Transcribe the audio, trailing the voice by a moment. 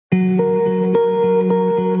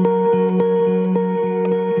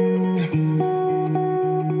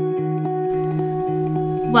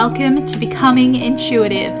Welcome to Becoming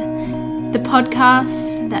Intuitive, the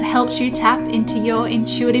podcast that helps you tap into your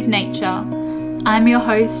intuitive nature. I'm your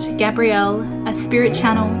host, Gabrielle, a spirit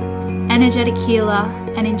channel, energetic healer,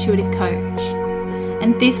 and intuitive coach.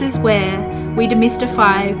 And this is where we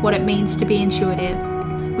demystify what it means to be intuitive.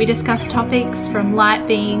 We discuss topics from light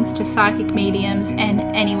beings to psychic mediums and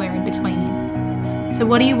anywhere in between. So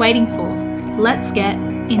what are you waiting for? Let's get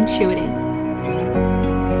intuitive.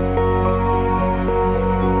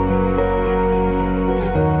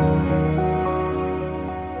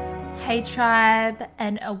 Hey tribe,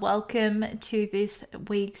 and a welcome to this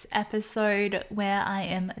week's episode where I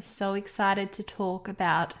am so excited to talk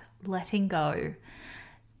about letting go.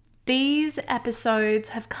 These episodes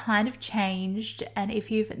have kind of changed, and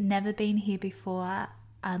if you've never been here before,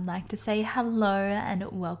 I'd like to say hello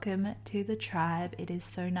and welcome to the tribe. It is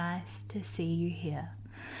so nice to see you here.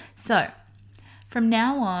 So, from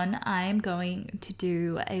now on, I am going to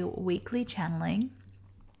do a weekly channeling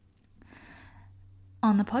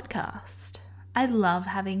on the podcast. I love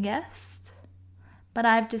having guests, but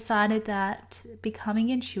I've decided that becoming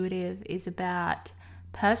intuitive is about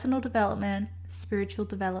personal development, spiritual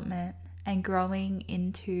development, and growing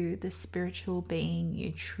into the spiritual being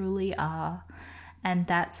you truly are. And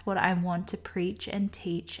that's what I want to preach and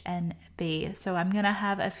teach and be. So I'm going to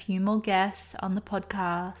have a few more guests on the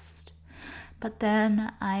podcast, but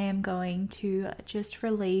then I am going to just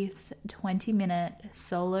release 20-minute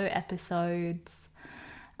solo episodes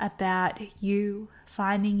about you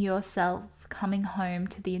finding yourself coming home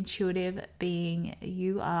to the intuitive being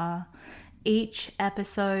you are. Each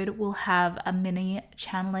episode will have a mini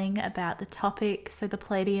channeling about the topic, so the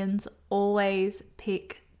Pleiadians always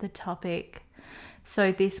pick the topic.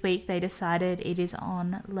 So this week they decided it is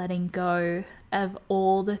on letting go of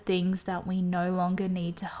all the things that we no longer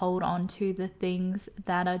need to hold on to, the things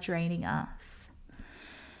that are draining us.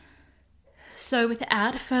 So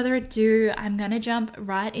without further ado, I'm going to jump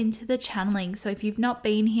right into the channeling. So if you've not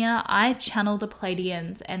been here, I channel the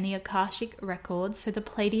Pleiadians and the Akashic Records. So the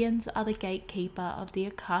Pleiadians are the gatekeeper of the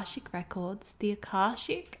Akashic Records. The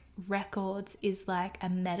Akashic Records is like a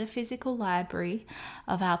metaphysical library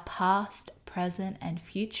of our past, present, and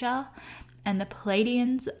future. And the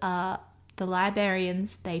Pleiadians are the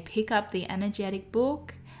librarians. They pick up the energetic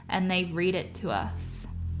book and they read it to us.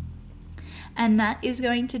 And that is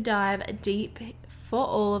going to dive deep for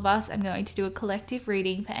all of us. I'm going to do a collective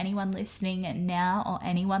reading for anyone listening now or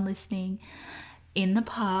anyone listening in the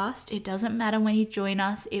past. It doesn't matter when you join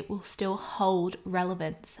us, it will still hold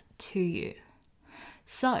relevance to you.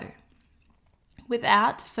 So,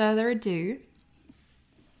 without further ado,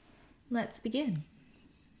 let's begin.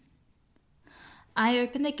 I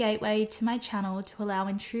open the gateway to my channel to allow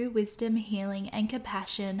in true wisdom, healing, and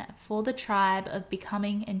compassion for the tribe of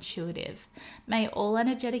becoming intuitive. May all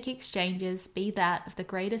energetic exchanges be that of the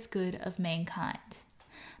greatest good of mankind.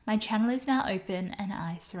 My channel is now open and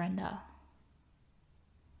I surrender.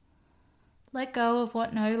 Let go of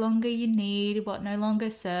what no longer you need, what no longer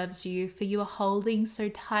serves you, for you are holding so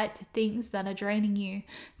tight to things that are draining you,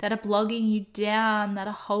 that are blogging you down, that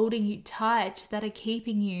are holding you tight, that are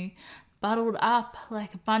keeping you bottled up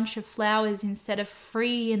like a bunch of flowers instead of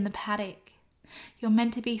free in the paddock. You're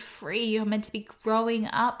meant to be free. You're meant to be growing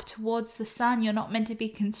up towards the sun. You're not meant to be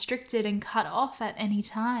constricted and cut off at any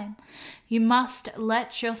time. You must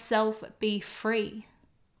let yourself be free.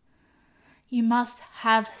 You must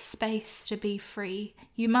have space to be free.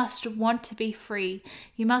 You must want to be free.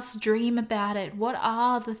 You must dream about it. What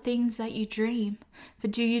are the things that you dream? For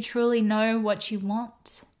do you truly know what you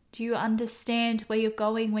want? Do you understand where you're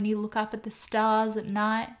going when you look up at the stars at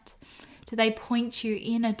night? Do they point you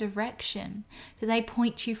in a direction? Do they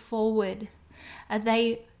point you forward? Are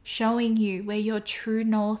they showing you where your true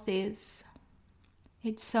north is?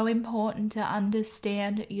 It's so important to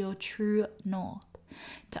understand your true north,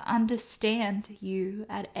 to understand you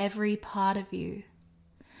at every part of you,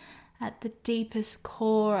 at the deepest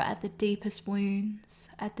core, at the deepest wounds,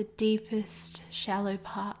 at the deepest shallow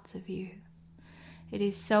parts of you. It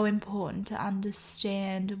is so important to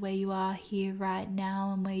understand where you are here right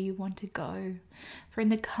now and where you want to go. For in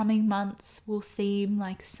the coming months will seem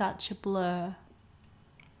like such a blur.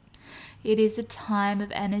 It is a time of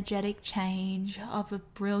energetic change, of a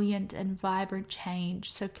brilliant and vibrant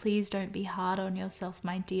change. So please don't be hard on yourself,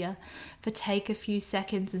 my dear, but take a few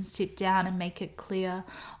seconds and sit down and make it clear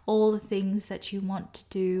all the things that you want to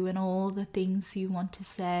do and all the things you want to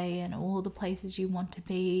say and all the places you want to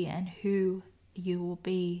be and who you will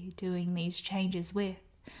be doing these changes with.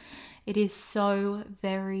 It is so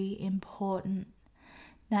very important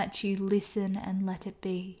that you listen and let it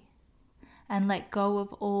be. and let go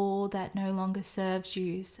of all that no longer serves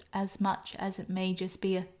you, as much as it may just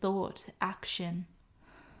be a thought, action,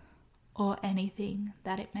 or anything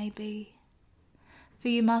that it may be. For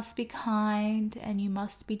you must be kind and you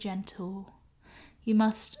must be gentle. You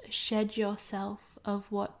must shed yourself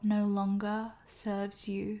of what no longer serves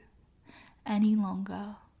you any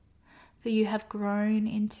longer. For you have grown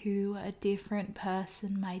into a different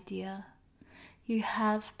person, my dear. You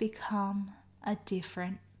have become a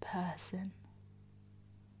different person.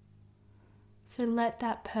 So let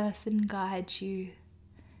that person guide you.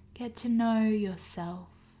 Get to know yourself.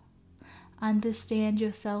 Understand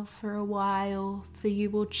yourself for a while, for you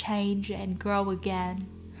will change and grow again.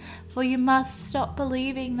 For you must stop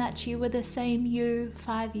believing that you were the same you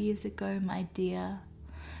 5 years ago, my dear.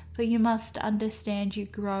 For you must understand you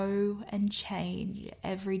grow and change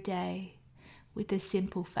every day with a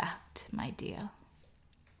simple fact, my dear.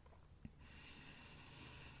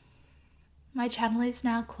 My channel is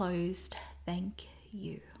now closed. Thank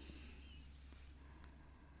you.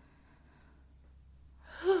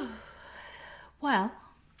 Well,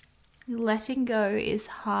 letting go is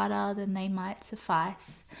harder than they might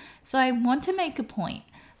suffice. So I want to make a point.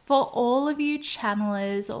 For all of you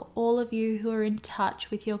channelers or all of you who are in touch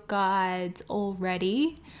with your guides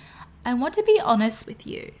already, I want to be honest with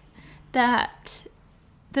you that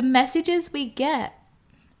the messages we get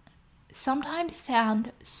sometimes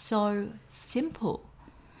sound so simple.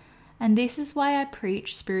 And this is why I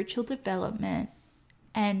preach spiritual development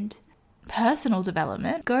and personal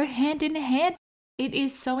development go hand in hand. It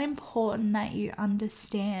is so important that you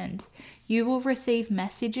understand. You will receive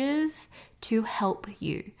messages to help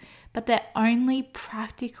you, but they're only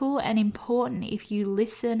practical and important if you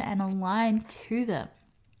listen and align to them.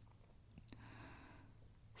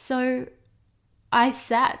 So I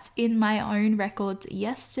sat in my own records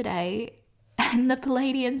yesterday and the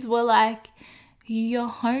Pleiadians were like, your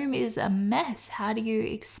home is a mess. How do you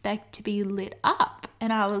expect to be lit up?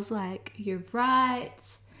 And I was like, you're right.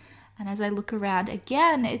 And as I look around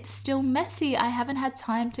again, it's still messy. I haven't had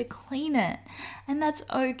time to clean it. And that's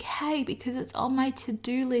okay because it's on my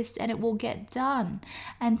to-do list and it will get done.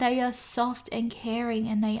 And they are soft and caring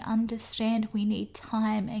and they understand we need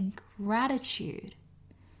time and gratitude.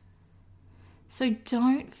 So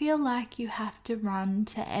don't feel like you have to run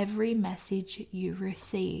to every message you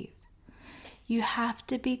receive. You have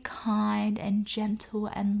to be kind and gentle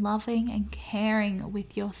and loving and caring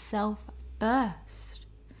with yourself first.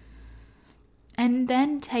 And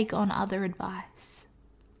then take on other advice.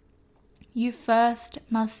 You first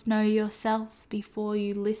must know yourself before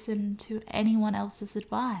you listen to anyone else's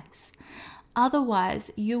advice. Otherwise,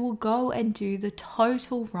 you will go and do the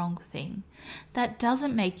total wrong thing that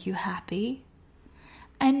doesn't make you happy.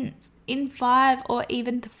 And in 5 or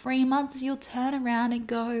even 3 months, you'll turn around and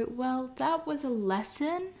go, well, that was a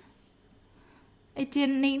lesson. It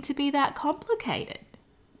didn't need to be that complicated.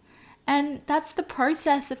 And that's the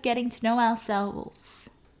process of getting to know ourselves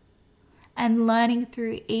and learning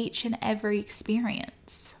through each and every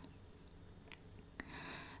experience.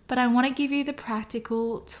 But I want to give you the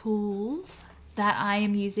practical tools that I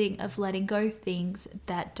am using of letting go things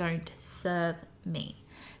that don't serve me.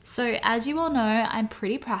 So as you all know, I'm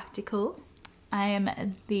pretty practical. I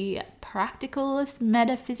am the practicalist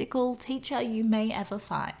metaphysical teacher you may ever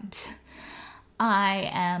find. I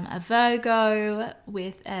am a Virgo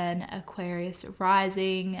with an Aquarius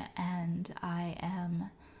rising, and I am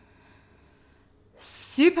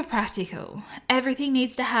super practical. Everything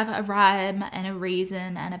needs to have a rhyme and a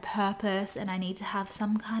reason and a purpose, and I need to have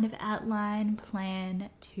some kind of outline plan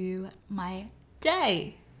to my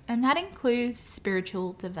day, and that includes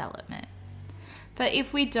spiritual development. But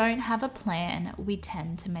if we don't have a plan, we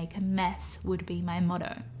tend to make a mess, would be my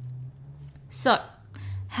motto. So,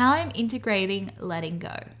 how I'm integrating letting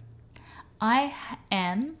go. I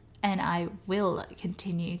am and I will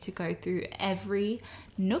continue to go through every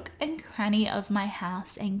nook and cranny of my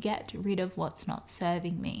house and get rid of what's not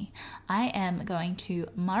serving me. I am going to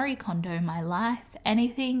Marie Kondo my life.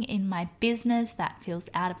 Anything in my business that feels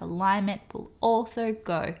out of alignment will also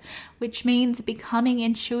go, which means becoming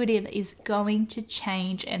intuitive is going to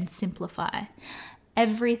change and simplify.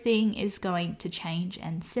 Everything is going to change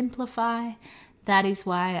and simplify. That is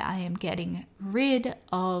why I am getting rid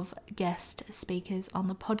of guest speakers on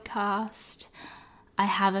the podcast. I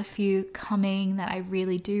have a few coming that I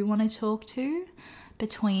really do want to talk to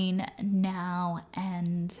between now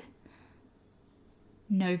and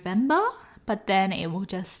November, but then it will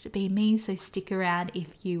just be me, so stick around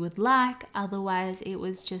if you would like. Otherwise, it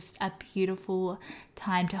was just a beautiful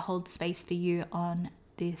time to hold space for you on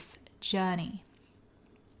this journey.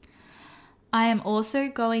 I am also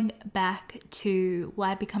going back to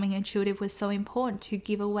why becoming intuitive was so important, to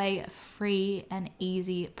give away free and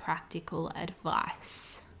easy practical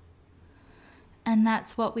advice. And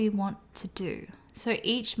that's what we want to do. So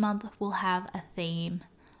each month we'll have a theme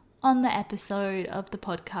on the episode of the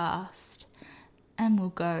podcast, and we'll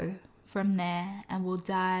go from there and we'll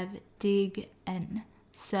dive, dig, and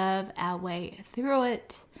serve our way through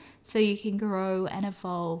it so you can grow and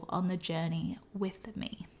evolve on the journey with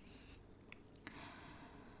me.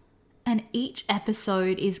 And each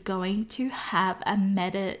episode is going to have a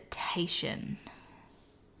meditation.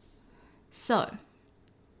 So,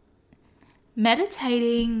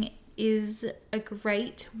 meditating is a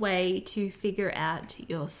great way to figure out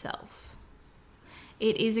yourself.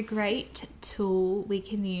 It is a great tool we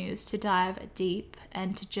can use to dive deep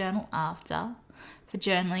and to journal after. For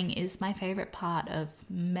journaling is my favorite part of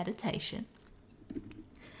meditation.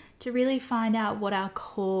 To really find out what our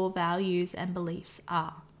core values and beliefs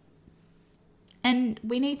are. And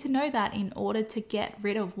we need to know that in order to get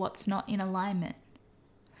rid of what's not in alignment.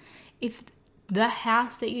 If the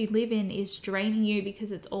house that you live in is draining you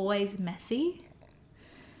because it's always messy,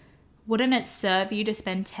 wouldn't it serve you to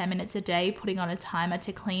spend 10 minutes a day putting on a timer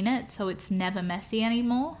to clean it so it's never messy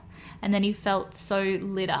anymore? And then you felt so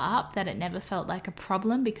lit up that it never felt like a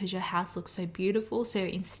problem because your house looks so beautiful. So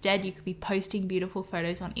instead you could be posting beautiful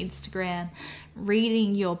photos on Instagram,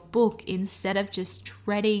 reading your book instead of just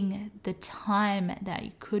dreading the time that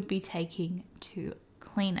you could be taking to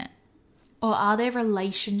clean it. Or are there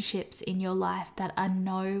relationships in your life that are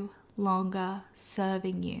no longer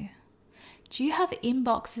serving you? Do you have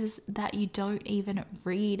inboxes that you don't even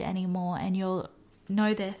read anymore and you'll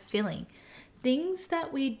know they're filling? Things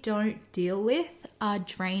that we don't deal with are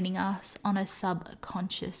draining us on a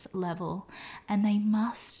subconscious level, and we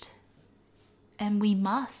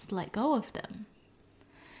must let go of them.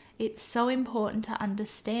 It's so important to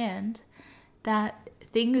understand that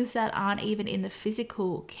things that aren't even in the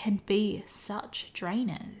physical can be such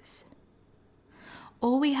drainers.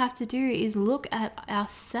 All we have to do is look at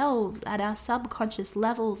ourselves, at our subconscious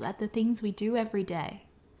levels, at the things we do every day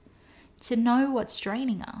to know what's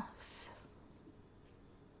draining us.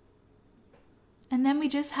 And then we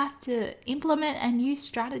just have to implement a new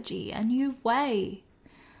strategy, a new way,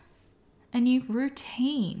 a new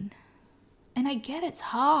routine. And I get it's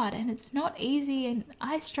hard and it's not easy, and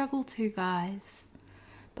I struggle too, guys.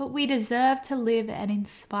 But we deserve to live an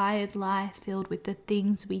inspired life filled with the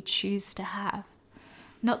things we choose to have,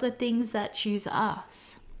 not the things that choose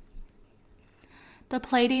us. The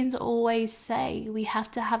Pleiadians always say we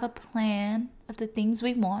have to have a plan of the things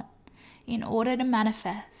we want in order to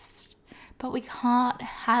manifest. But we can't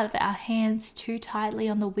have our hands too tightly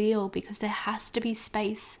on the wheel because there has to be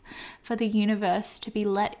space for the universe to be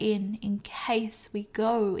let in case we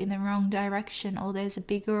go in the wrong direction or there's a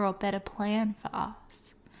bigger or better plan for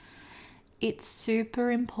us. It's super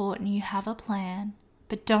important you have a plan,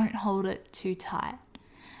 but don't hold it too tight.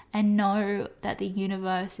 And know that the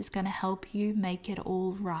universe is going to help you make it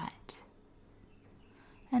all right.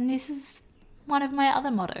 And this is one of my other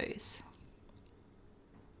mottos.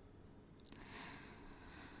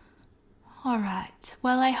 Alright,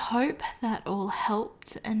 well, I hope that all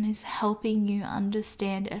helped and is helping you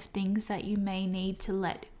understand of things that you may need to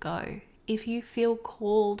let go. If you feel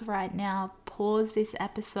called right now, pause this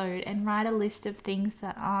episode and write a list of things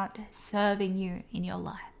that aren't serving you in your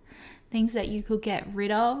life. Things that you could get rid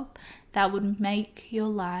of that would make your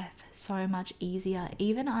life so much easier.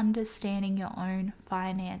 Even understanding your own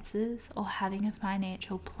finances or having a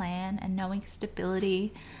financial plan and knowing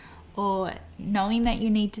stability, or knowing that you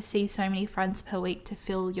need to see so many friends per week to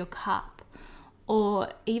fill your cup, or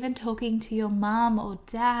even talking to your mom or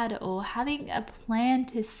dad, or having a plan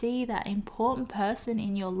to see that important person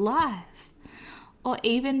in your life, or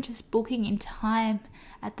even just booking in time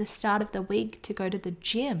at the start of the week to go to the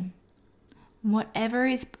gym. Whatever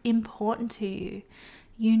is important to you,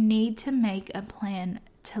 you need to make a plan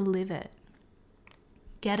to live it.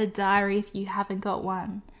 Get a diary if you haven't got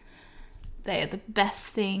one. They are the best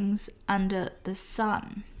things under the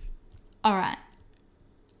sun. All right.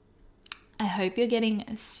 I hope you're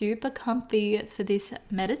getting super comfy for this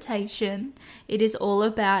meditation. It is all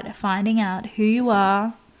about finding out who you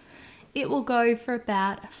are. It will go for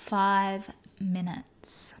about 5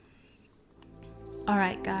 minutes. All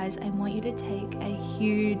right, guys, I want you to take a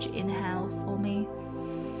huge inhale for me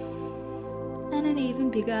and an even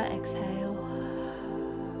bigger exhale.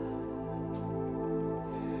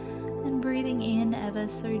 And breathing in ever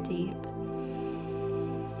so deep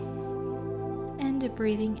and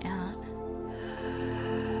breathing out.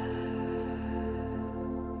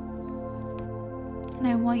 And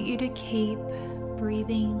I want you to keep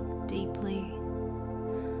breathing deeply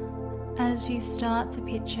as you start to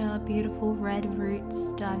picture beautiful red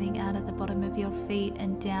roots diving out at the bottom of your feet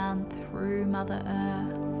and down through Mother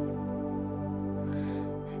Earth.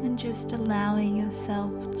 And just allowing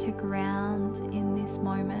yourself to ground in this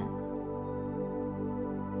moment.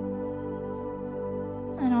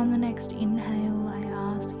 And on the next inhale, I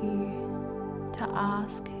ask you to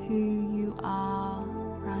ask who you are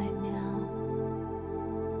right now.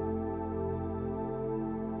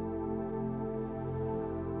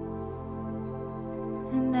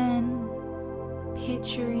 And then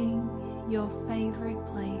picturing your favorite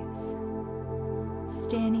place,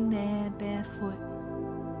 standing there barefoot.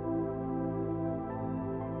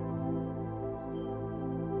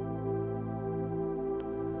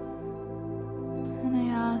 And I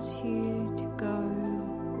ask you to go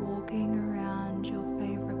walking around your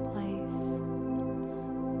favorite place,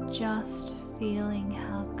 just feeling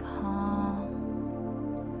how calm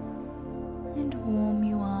and warm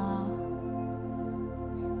you are.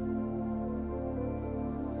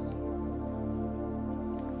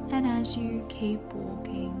 And as you keep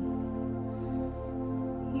walking,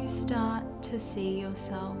 you start to see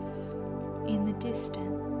yourself in the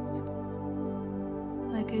distance,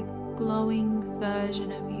 like a glowing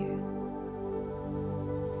version of you.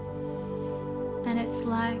 And it's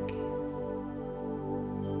like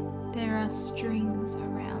there are strings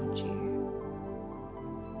around you,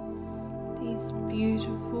 these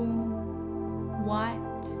beautiful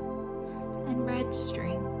white and red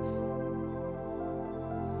strings.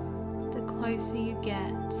 The closer you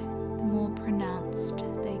get, the more pronounced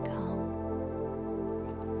they come.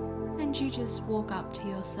 And you just walk up to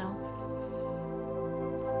yourself.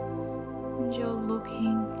 And you're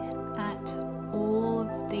looking at all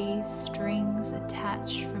of these strings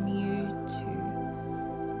attached from you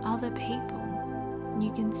to other people.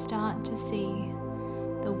 You can start to see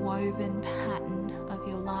the woven pattern of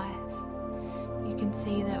your life. You can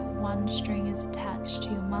see that one string is attached to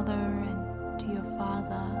your mother and to your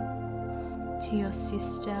father, to your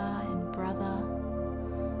sister and brother,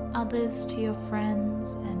 others to your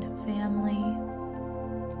friends and family,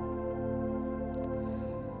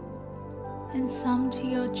 and some to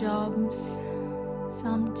your jobs,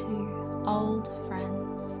 some to old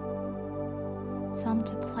friends, some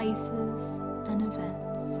to places and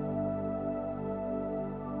events.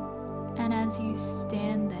 And as you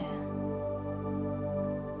stand there,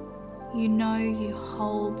 you know you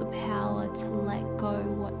hold the power to let go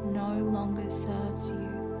what no longer serves you.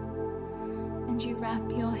 And you wrap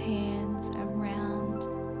your hands around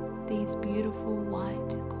these beautiful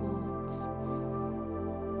white cords.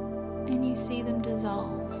 And you see them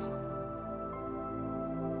dissolve.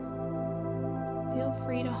 Feel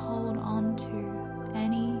free to hold on to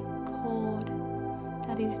any cord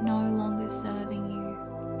that is no longer serving you.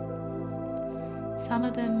 Some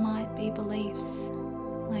of them might be beliefs,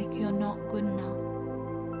 like you're not good enough.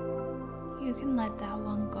 You can let that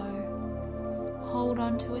one go. Hold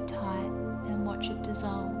on to it tight and watch it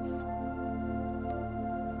dissolve.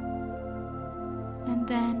 And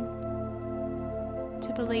then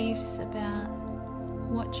to beliefs about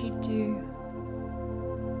what you do,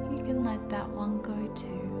 you can let that one go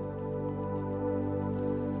too.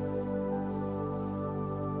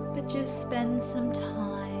 But just spend some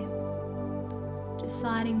time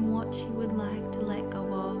deciding what you would like to let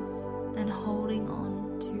go of and holding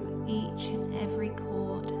on to each and every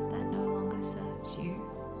cord that no longer serves you.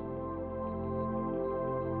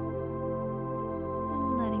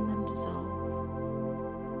 And letting them dissolve.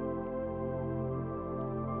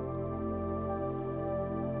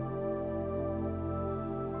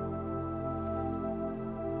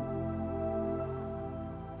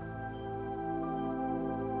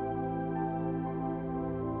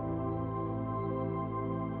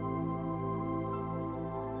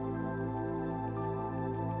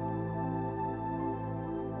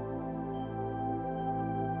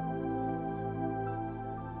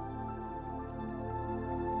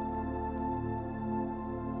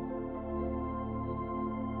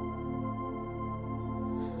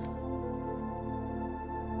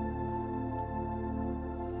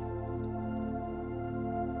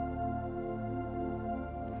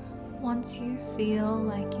 Once you feel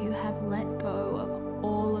like you have let go of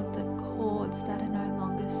all of the cords that are no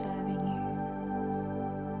longer serving you,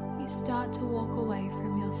 you start to walk away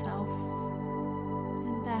from yourself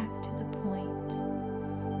and back to the point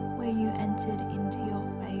where you entered into your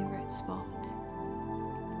favorite spot.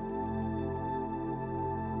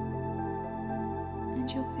 And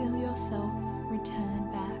you'll feel yourself return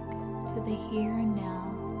back to the here and now,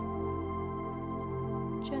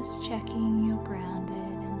 Just checking you're grounded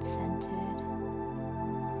and centered.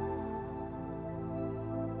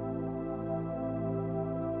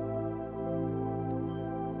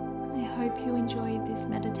 I hope you enjoyed this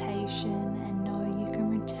meditation and know you can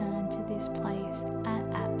return to this place at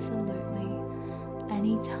absolutely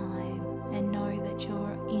any time, and know that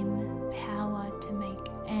you're in power to make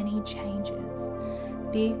any changes,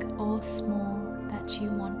 big or small, that you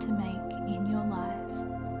want to make in your life.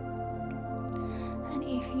 And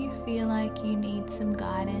if you feel like you need some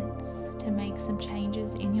guidance to make some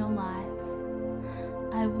changes in your life,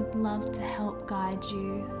 I would love to help guide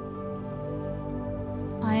you.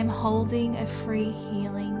 I am holding a free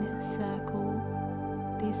healing circle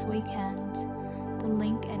this weekend. The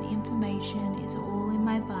link and information is all in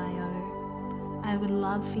my bio. I would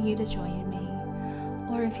love for you to join me.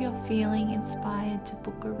 Or if you're feeling inspired to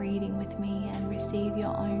book a reading with me and receive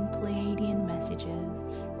your own Pleiadian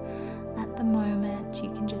messages, at the moment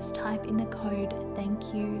you can just type in the code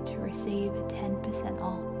 "thank you" to receive 10%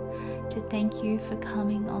 off, to thank you for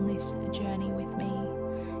coming on this journey with me.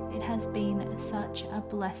 It has been such a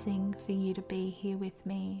blessing for you to be here with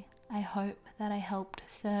me. I hope that I helped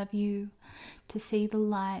serve you to see the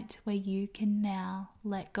light where you can now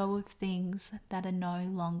let go of things that are no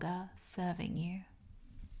longer serving you.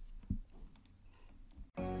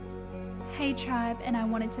 Hey tribe, and I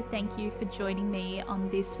wanted to thank you for joining me on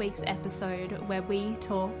this week's episode where we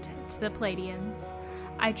talked to the Pleiadians.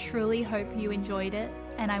 I truly hope you enjoyed it,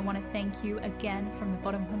 and I want to thank you again from the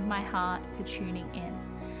bottom of my heart for tuning in.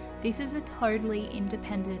 This is a totally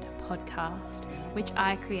independent podcast which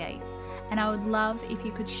I create, and I would love if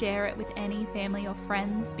you could share it with any family or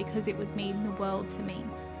friends, because it would mean the world to me.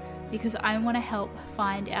 Because I want to help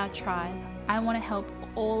find our tribe. I want to help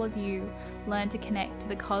all of you learn to connect to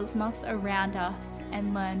the cosmos around us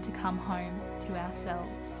and learn to come home to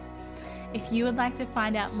ourselves. If you would like to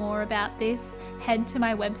find out more about this, head to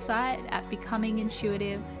my website at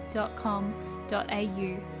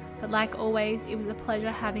becomingintuitive.com.au. But like always, it was a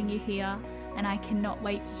pleasure having you here, and I cannot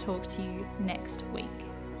wait to talk to you next week.